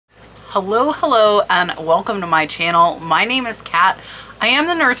Hello, and welcome to my channel. My name is Kat. I am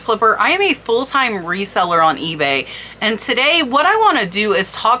the Nurse Flipper. I am a full-time reseller on eBay. And today what I want to do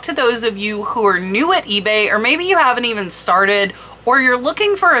is talk to those of you who are new at eBay, or maybe you haven't even started, or you're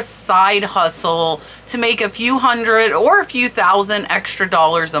looking for a side hustle to make a few hundred or a few thousand extra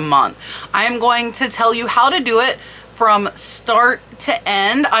dollars a month. I am going to tell you how to do it from start to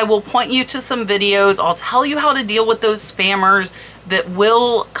end. I will point you to some videos. I'll tell you how to deal with those spammers that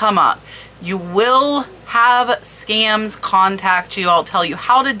will come up. You will have scams contact you. I'll tell you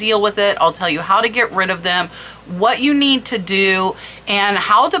how to deal with it. I'll tell you how to get rid of them, what you need to do, and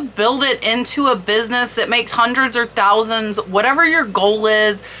how to build it into a business that makes hundreds or thousands, whatever your goal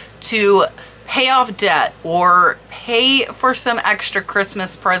is, to pay off debt or pay for some extra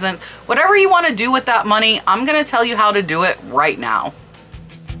Christmas presents. Whatever you want to do with that money, I'm going to tell you how to do it right now.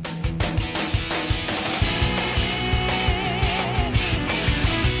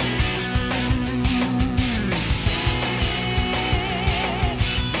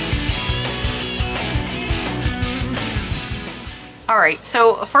 All right,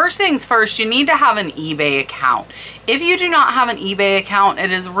 so first things first, you need to have an eBay account. If you do not have an eBay account,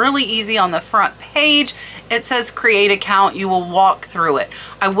 it is really easy. On the front page, it says create account. You will walk through it.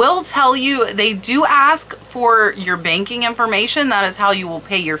 I will tell you, they do ask for your banking information. That is how you will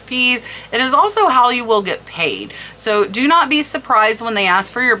pay your fees. It is also how you will get paid. So do not be surprised when they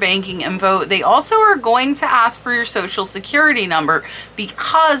ask for your banking info. They also are going to ask for your social security number,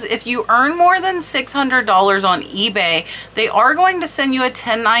 because if you earn more than $600 on eBay, they are going to send you a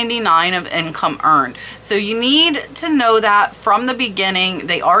 1099 of income earned. So you need to know that from the beginning.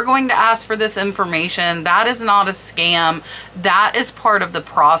 They are going to ask for this information. That is not a scam. That is part of the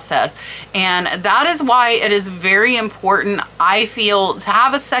process. And that is why it is very important, I feel, to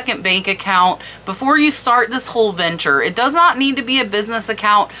have a second bank account before you start this whole venture. It does not need to be a business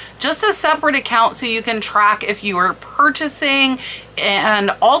account, just a separate account so you can track if you are purchasing, and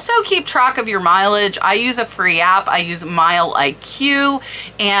also keep track of your mileage. I use a free app. I use Mile IQ,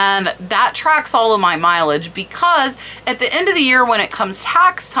 and that tracks all of my mileage, because at the end of the year, when it comes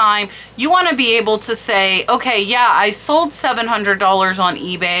tax time, you want to be able to say, okay, yeah, I sold $700 on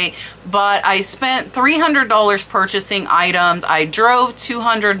eBay, but I spent $300 purchasing items. I drove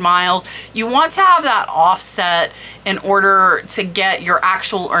 200 miles. You want to have that offset in order to get your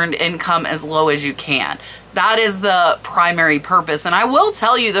actual earned income as low as you can. That is the primary purpose. And I will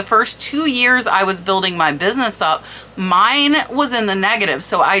tell you, the first 2 years I was building my business up, mine was in the negative,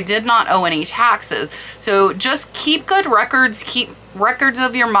 so I did not owe any taxes. So just keep good records, keep records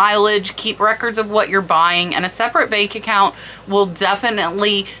of your mileage, keep records of what you're buying, and a separate bank account will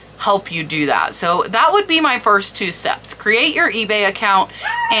definitely help you do that. So that would be my first 2 steps. Create your eBay account,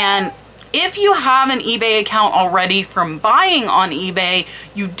 and if you have an eBay account already from buying on eBay,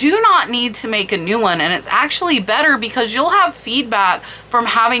 you do not need to make a new one. And it's actually better because you'll have feedback from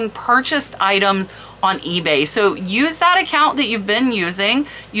having purchased items on eBay. So use that account that you've been using.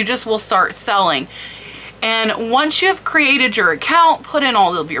 You just will start selling. And once you've created your account, put in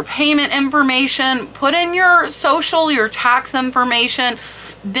all of your payment information, put in your social, your tax information,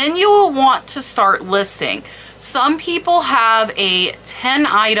 then you will want to start listing. Some people have a 10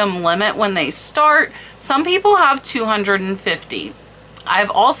 item limit when they start. Some people have 250. I've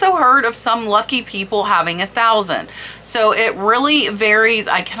also heard of some lucky people having 1,000. So it really varies.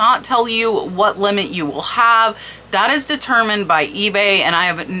 I cannot tell you what limit you will have. That is determined by eBay, and I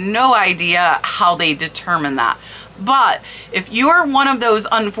have no idea how they determine that. But if you are one of those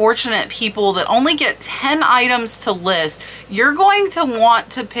unfortunate people that only get 10 items to list, you're going to want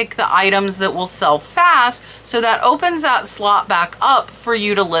to pick the items that will sell fast, so that opens that slot back up for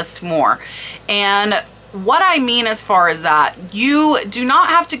you to list more. And what I mean as far as that, you do not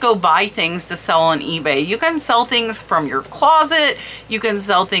have to go buy things to sell on eBay. You can sell things from your closet. You can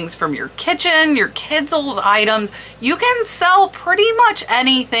sell things from your kitchen, your kids' old items. You can sell pretty much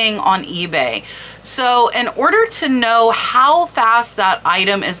anything on eBay. So in order to know how fast that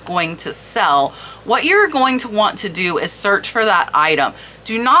item is going to sell, what you're going to want to do is search for that item.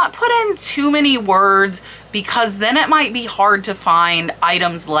 Do not put in too many words, because then it might be hard to find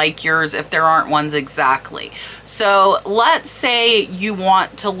items like yours if there aren't ones exactly. So let's say you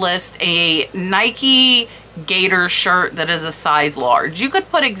want to list a Nike Gator shirt that is a size large. You could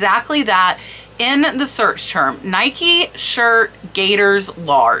put exactly that in the search term, Nike shirt Gators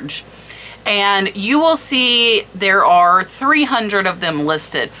large. and you will see there are 300 of them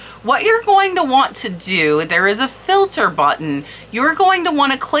listed. What you're going to want to do, there is a filter button. You're going to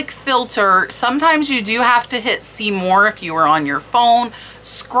want to click filter. Sometimes you do have to hit see more if you are on your phone.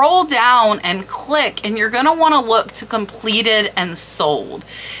 Scroll down and click, and you're going to want to look to completed and sold.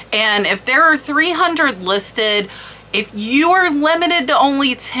 And if there are 300 listed, if you are limited to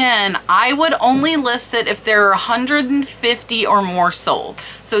only 10, I would only list it if there are 150 or more sold.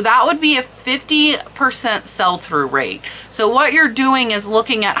 So that would be a 50% sell-through rate. So what you're doing is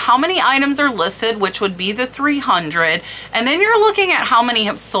looking at how many items are listed, which would be the 300, and then you're looking at how many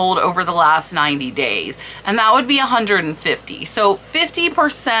have sold over the last 90 days, and that would be 150. So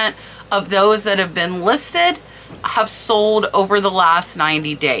 50% of those that have been listed have sold over the last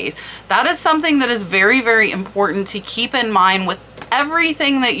 90 days. That is something that is very, very important to keep in mind with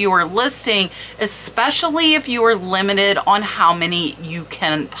everything that you are listing, especially if you are limited on how many you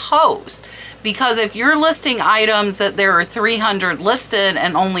can post. Because if you're listing items that there are 300 listed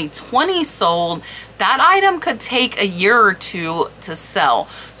and only 20 sold, that item could take a year or two to sell.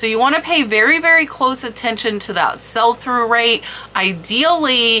 So you want to pay very, very close attention to that sell-through rate.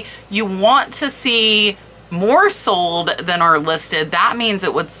 Ideally, you want to see more sold than are listed. That means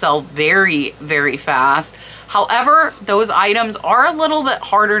it would sell very, very fast. However, those items are a little bit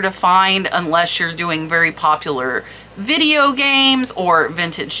harder to find unless you're doing very popular video games or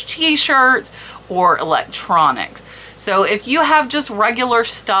vintage t-shirts or electronics. So if you have just regular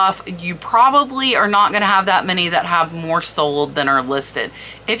stuff, you probably are not going to have that many that have more sold than are listed.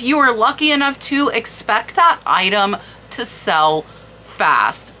 If you are lucky enough to, expect that item to sell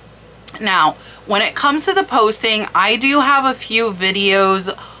fast. Now, when it comes to the posting, I do have a few videos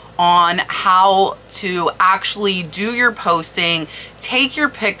on how to actually do your posting, take your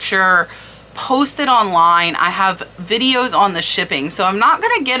picture, post it online. I have videos on the shipping, so I'm not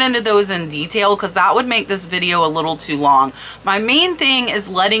going to get into those in detail because that would make this video a little too long. My main thing is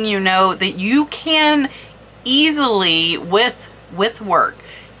letting you know that you can easily, with work,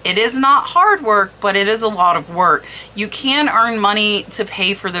 it is not hard work, but it is a lot of work. You can earn money to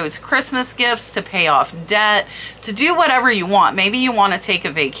pay for those Christmas gifts, to pay off debt, to do whatever you want. Maybe you want to take a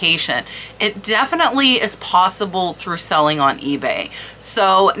vacation. It definitely is possible through selling on eBay.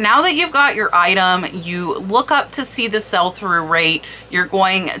 So now that you've got your item, you look up to see the sell-through rate. You're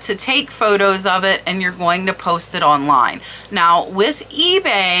going to take photos of it and you're going to post it online. Now with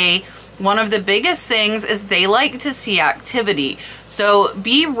eBay, one of the biggest things is they like to see activity. So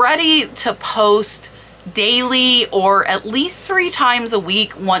be ready to post daily or at least 3 times a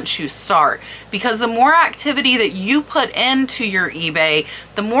week once you start, because the more activity that you put into your eBay,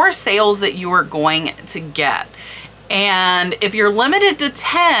 the more sales that you are going to get. And if you're limited to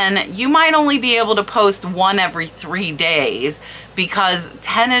 10, you might only be able to post 1 every 3 days because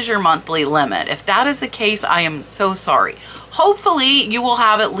 10 is your monthly limit. If that is the case, I am so sorry. Hopefully you will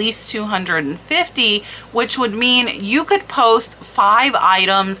have at least 250, which would mean you could post 5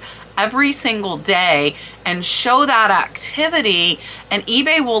 items every single day and show that activity, and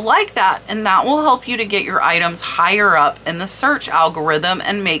eBay will like that, and that will help you to get your items higher up in the search algorithm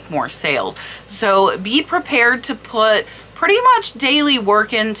and make more sales. So be prepared to put pretty much daily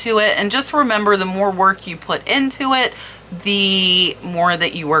work into it, and just remember, the more work you put into it, the more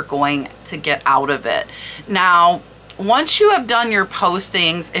that you are going to get out of it. Now, once you have done your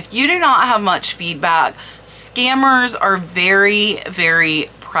postings, if you do not have much feedback, scammers are very, very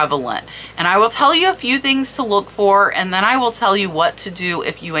prevalent. And I will tell you a few things to look for, and then I will tell you what to do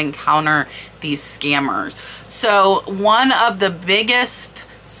if you encounter these scammers. So one of the biggest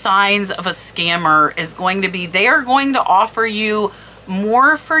signs of a scammer is going to be they are going to offer you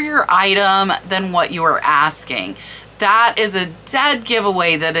more for your item than what you are asking. That is a dead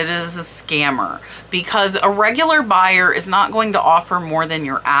giveaway that it is a scammer, because a regular buyer is not going to offer more than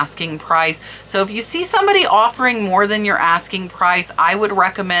your asking price. So if you see somebody offering more than your asking price, I would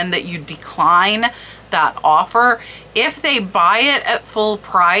recommend that you decline that offer. If they buy it at full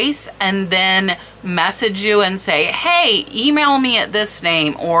price and then message you and say, hey, email me at this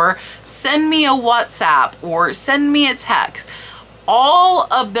name, or send me a WhatsApp, or send me a text, all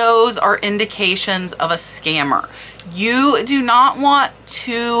of those are indications of a scammer. You do not want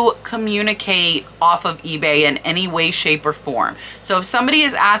to communicate off of eBay in any way, shape, or form. So if somebody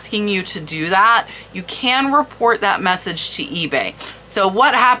is asking you to do that, you can report that message to eBay. So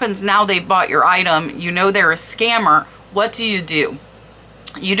what happens now they bought your item, you know they're a scammer, what do?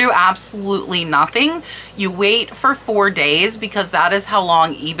 You do absolutely nothing. You wait for 4 days, because that is how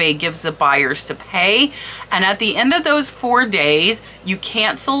long eBay gives the buyers to pay. And at the end of those 4 days, you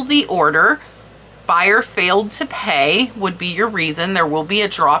cancel the order Buyer failed to pay would be your reason. There will be a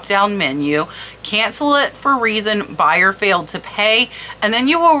drop-down menu. Cancel it for reason buyer failed to pay, and then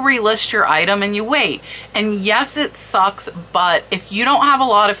you will relist your item and you wait. And yes, it sucks, but if you don't have a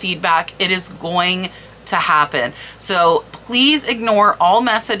lot of feedback, it is going to happen. So please ignore all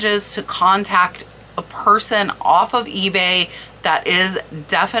messages to contact a person off of eBay. That is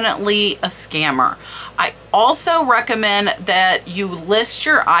definitely a scammer. I also recommend that you list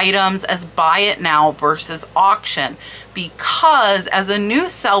your items as buy it now versus auction, because as a new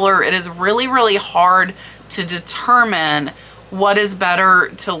seller, it is really, really hard to determine what is better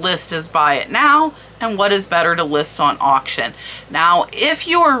to list as buy it now and what is better to list on auction. Now, if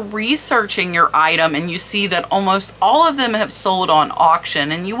you are researching your item and you see that almost all of them have sold on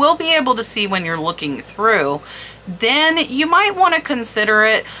auction, and you will be able to see when you're looking through, then you might want to consider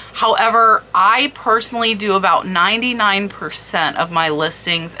it. However, I personally do about 99% of my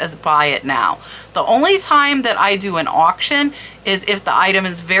listings as buy it now. The only time that I do an auction is if the item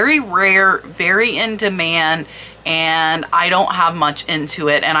is very rare, very in demand, and I don't have much into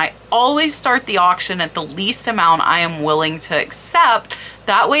it. And I always start the auction at the least amount I am willing to accept.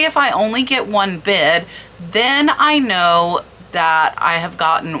 That way, if I only get one bid, then I know that I have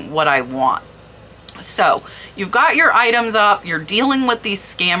gotten what I want. So you've got your items up, you're dealing with these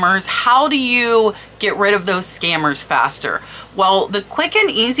scammers. How do you get rid of those scammers faster? Well, the quick and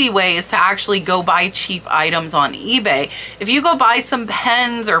easy way is to actually go buy cheap items on eBay. If you go buy some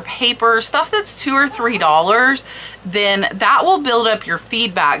pens or paper, stuff that's $2 or $3, then that will build up your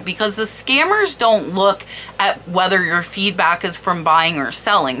feedback, because the scammers don't look at whether your feedback is from buying or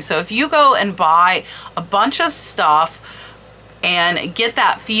selling. So if you go and buy a bunch of stuff and get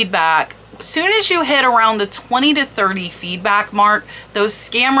that feedback, as soon as you hit around the 20 to 30 feedback mark, those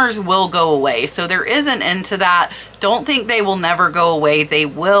scammers will go away. So there is an end to that. Don't think they will never go away. They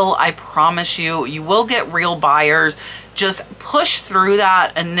will, I promise you. You will get real buyers. Just push through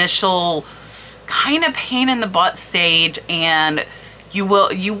that initial kind of pain in the butt stage, and you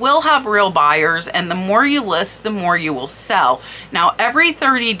will have real buyers, and the more you list, the more you will sell. Now, every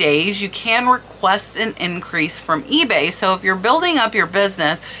 30 days, you can request an increase from eBay. So if you're building up your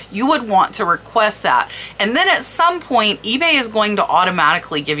business, you would want to request that. And then at some point, eBay is going to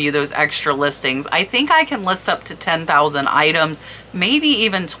automatically give you those extra listings. I think I can list up to 10,000 items, maybe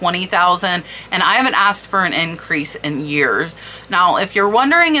even 20,000, and I haven't asked for an increase in years. Now, if you're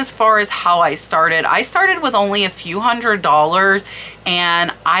wondering as far as how I started with only a few $100s,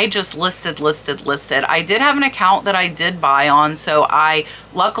 and I just listed. I did have an account that I did buy on, so I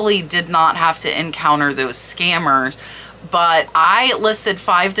luckily did not have to encounter those scammers, but I listed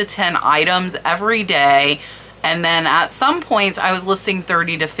 5 to 10 items every day. And then at some points I was listing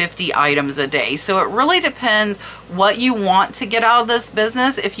 30 to 50 items a day. So it really depends what you want to get out of this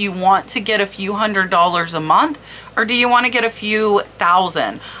business. If you want to get a few $100s a month, or do you want to get a few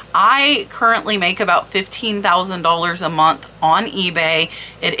thousand? I currently make about $15,000 a month on eBay.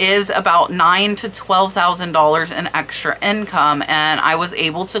 It is about $9,000 to $12,000 in extra income, and I was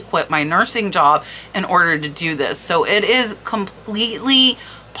able to quit my nursing job in order to do this. So it is completely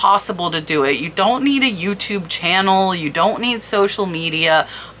possible to do it. You don't need a YouTube channel. You don't need social media.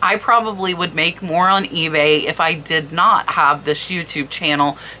 I probably would make more on eBay if I did not have this YouTube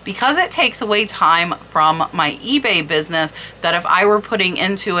channel, because it takes away time from my eBay business that if I were putting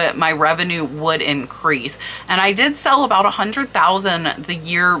into it, my revenue would increase. And I did sell about 100,000 the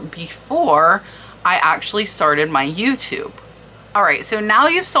year before I actually started my YouTube. All right, so now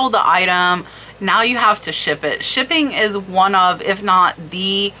you've sold the item. Now you have to ship it. Shipping is one of, if not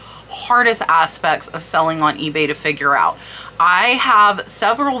the hardest aspects of selling on eBay to figure out. I have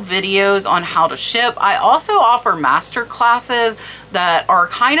several videos on how to ship. I also offer master classes that are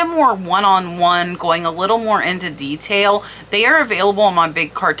kind of more one-on-one, going a little more into detail. They are available on my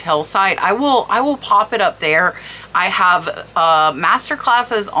Big Cartel site. I will pop it up there. I have master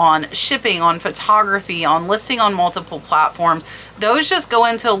classes on shipping, on photography, on listing on multiple platforms. Those just go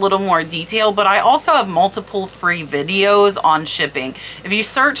into a little more detail, but I also have multiple free videos on shipping. If you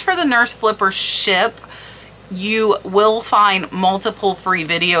search for the Nurse Flipper Ship, you will find multiple free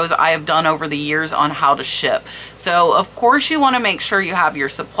videos I have done over the years on how to ship. So of course you want to make sure you have your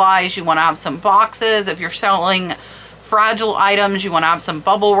supplies. You want to have some boxes. If you're selling fragile items, you want to have some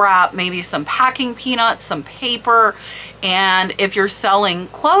bubble wrap, maybe some packing peanuts, some paper. And if you're selling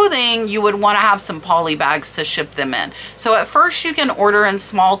clothing, you would want to have some poly bags to ship them in. So at first you can order in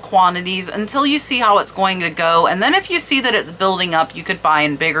small quantities until you see how it's going to go. And then if you see that it's building up, you could buy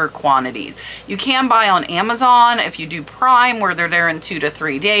in bigger quantities. You can buy on Amazon if you do Prime, where they're there in 2 to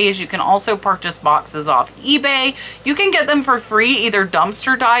 3 days. You can also purchase boxes off eBay. You can get them for free, either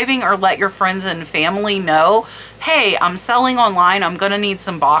dumpster diving or let your friends and family know, hey, I'm selling online, I'm gonna need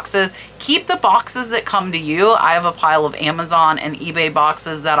some boxes. Keep the boxes that come to you. I have a pile of Amazon and eBay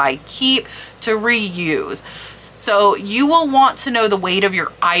boxes that I keep to reuse. So you will want to know the weight of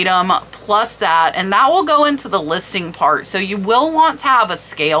your item plus that, and that will go into the listing part. So you will want to have a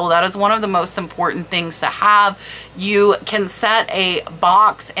scale. That is one of the most important things to have. You can set a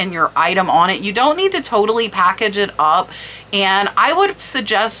box and your item on it. You don't need to totally package it up. And I would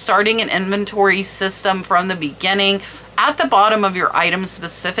suggest starting an inventory system from the beginning. At the bottom of your item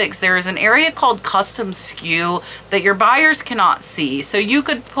specifics, there is an area called custom SKU that your buyers cannot see. So you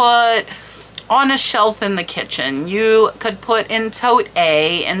could put on a shelf in the kitchen. You could put in tote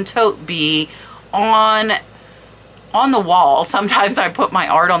A and tote B on the wall. Sometimes I put my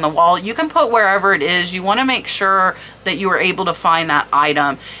art on the wall. You can put wherever it is. You want to make sure that you are able to find that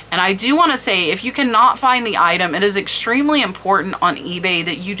item. And I do want to say, if you cannot find the item, it is extremely important on eBay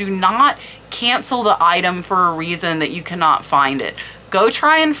that you do not cancel the item for a reason that you cannot find it. Go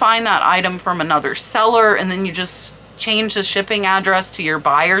try and find that item from another seller, and then you just change the shipping address to your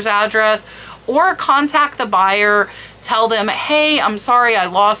buyer's address, or contact the buyer, tell them, hey, I'm sorry I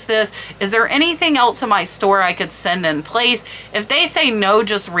lost this. Is there anything else in my store I could send in place? If they say no,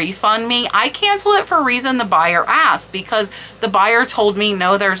 just refund me. I cancel it for a reason the buyer asked, because the buyer told me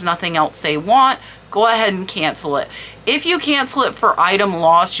no, there's nothing else they want. Go ahead and cancel it. If you cancel it for item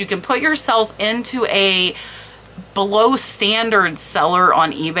lost, you can put yourself into a below standard seller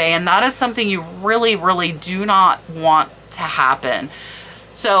on eBay, and that is something you really, really do not want to happen.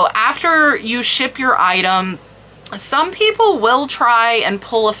 So after you ship your item, some people will try and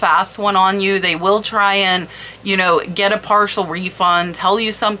pull a fast one on you. They will try and, you know, get a partial refund, tell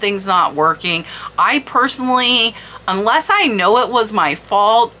you something's not working. I personally, unless I know it was my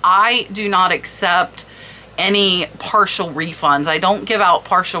fault, I do not accept any partial refunds. I don't give out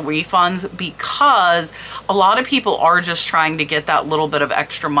partial refunds because a lot of people are just trying to get that little bit of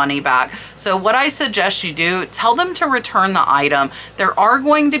extra money back. So what I suggest you do, tell them to return the item. There are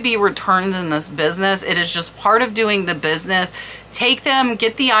going to be returns in this business. It is just part of doing the business. Take them,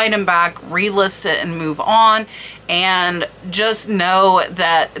 get the item back, relist it, and move on. And just know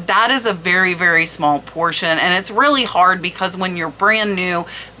that that is a very, very small portion. And it's really hard because when you're brand new,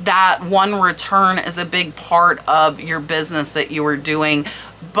 that one return is a big part of your business that you are doing.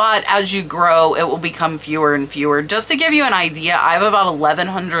 But as you grow, it will become fewer and fewer. Just to give you an idea, I have about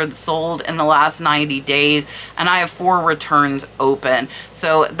 1,100 sold in the last 90 days, and I have 4 returns open.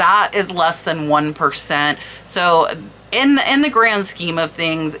 So that is less than 1%. So in the grand scheme of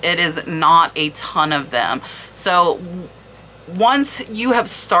things, it is not a ton of them. So once you have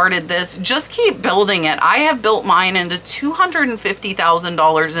started this, just keep building it. I have built mine into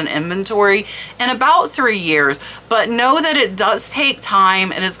 $250,000 in inventory in about 3 years, but know that it does take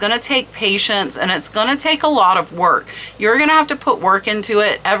time. It is going to take patience, and it's going to take a lot of work. You're going to have to put work into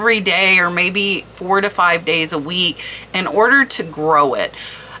it every day, or maybe 4 to 5 days a week, in order to grow it.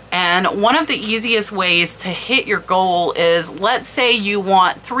 And one of the easiest ways to hit your goal is, let's say you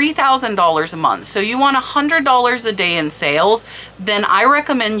want $3,000 a month. So you want $100 a day in sales. Then I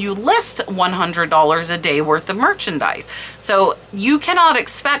recommend you list $100 a day worth of merchandise. So you cannot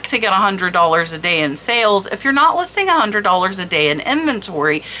expect to get $100 a day in sales if you're not listing $100 a day in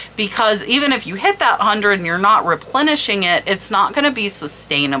inventory, because even if you hit that 100 and you're not replenishing it, it's not going to be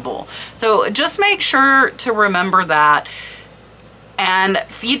sustainable. So just make sure to remember that. And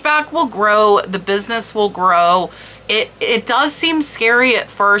feedback will grow, the business will grow. It does seem scary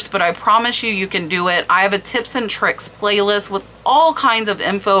at first, but I promise you, you can do it. I have a tips and tricks playlist with all kinds of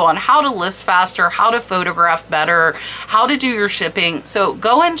info on how to list faster, how to photograph better, how to do your shipping. So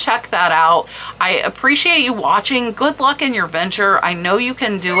go and check that out. I appreciate you watching. Good luck in your venture. I know you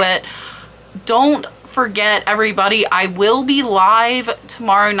can do it. Don't forget, everybody, I will be live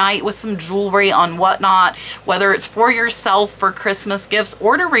tomorrow night with some jewelry on Whatnot, whether it's for yourself, for Christmas gifts,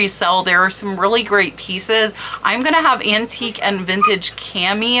 or to resell. There are some really great pieces. I'm going to have antique and vintage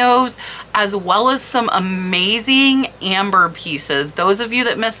cameos, as well as some amazing amber pieces. Those of you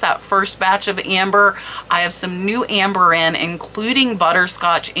that missed that first batch of amber, I have some new amber in, including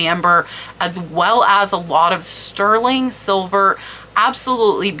butterscotch amber, as well as a lot of sterling silver.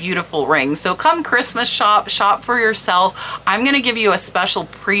 Absolutely beautiful rings. So come Christmas shop for yourself. I'm going to give you a special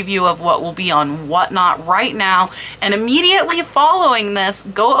preview of what will be on Whatnot right now. And immediately following this,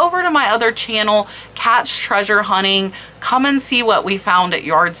 go over to my other channel, Cat's Treasure Hunting. Come and see what we found at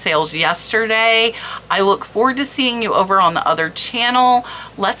yard sales yesterday. I look forward to seeing you over on the other channel.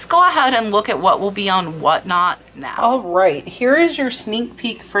 Let's go ahead and look at what will be on Whatnot now. All right, here is your sneak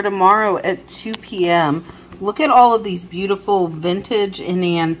peek for tomorrow at 2 p.m. Look at all of these beautiful vintage and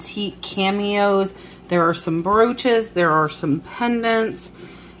antique cameos. There are some brooches, there are some pendants,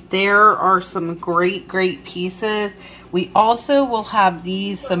 there are some great pieces. We also will have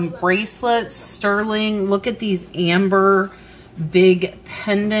some bracelets, sterling. Look at these amber big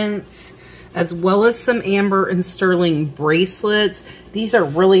pendants, as well as some amber and sterling bracelets. These are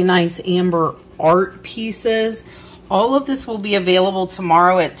really nice amber art pieces. All of this will be available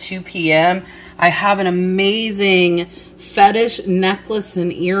tomorrow at 2 p.m. I have an amazing fetish necklace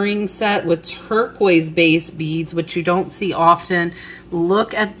and earring set with turquoise base beads, which you don't see often.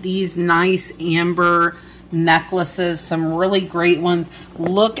 Look at these nice amber necklaces, some really great ones.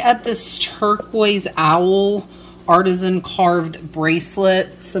 Look at this turquoise owl artisan carved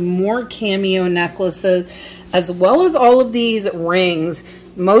bracelet, some more cameo necklaces, as well as all of these rings.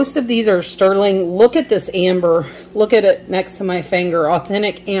 Most of these are sterling. Look at this amber. Look at it next to my finger.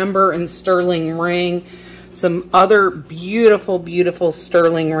 Authentic amber and sterling ring. Some other beautiful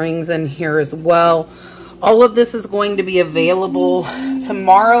sterling rings in here as well. All of this is going to be available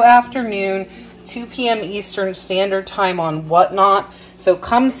tomorrow afternoon, 2 p.m. Eastern Standard Time on Whatnot. So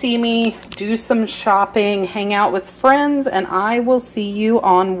come see me, do some shopping, hang out with friends, and I will see you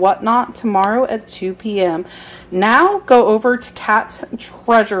on Whatnot tomorrow at 2 p.m. Now go over to Cat's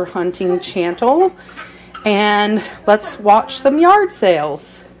Treasure Hunting channel and let's watch some yard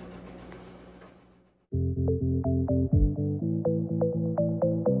sales.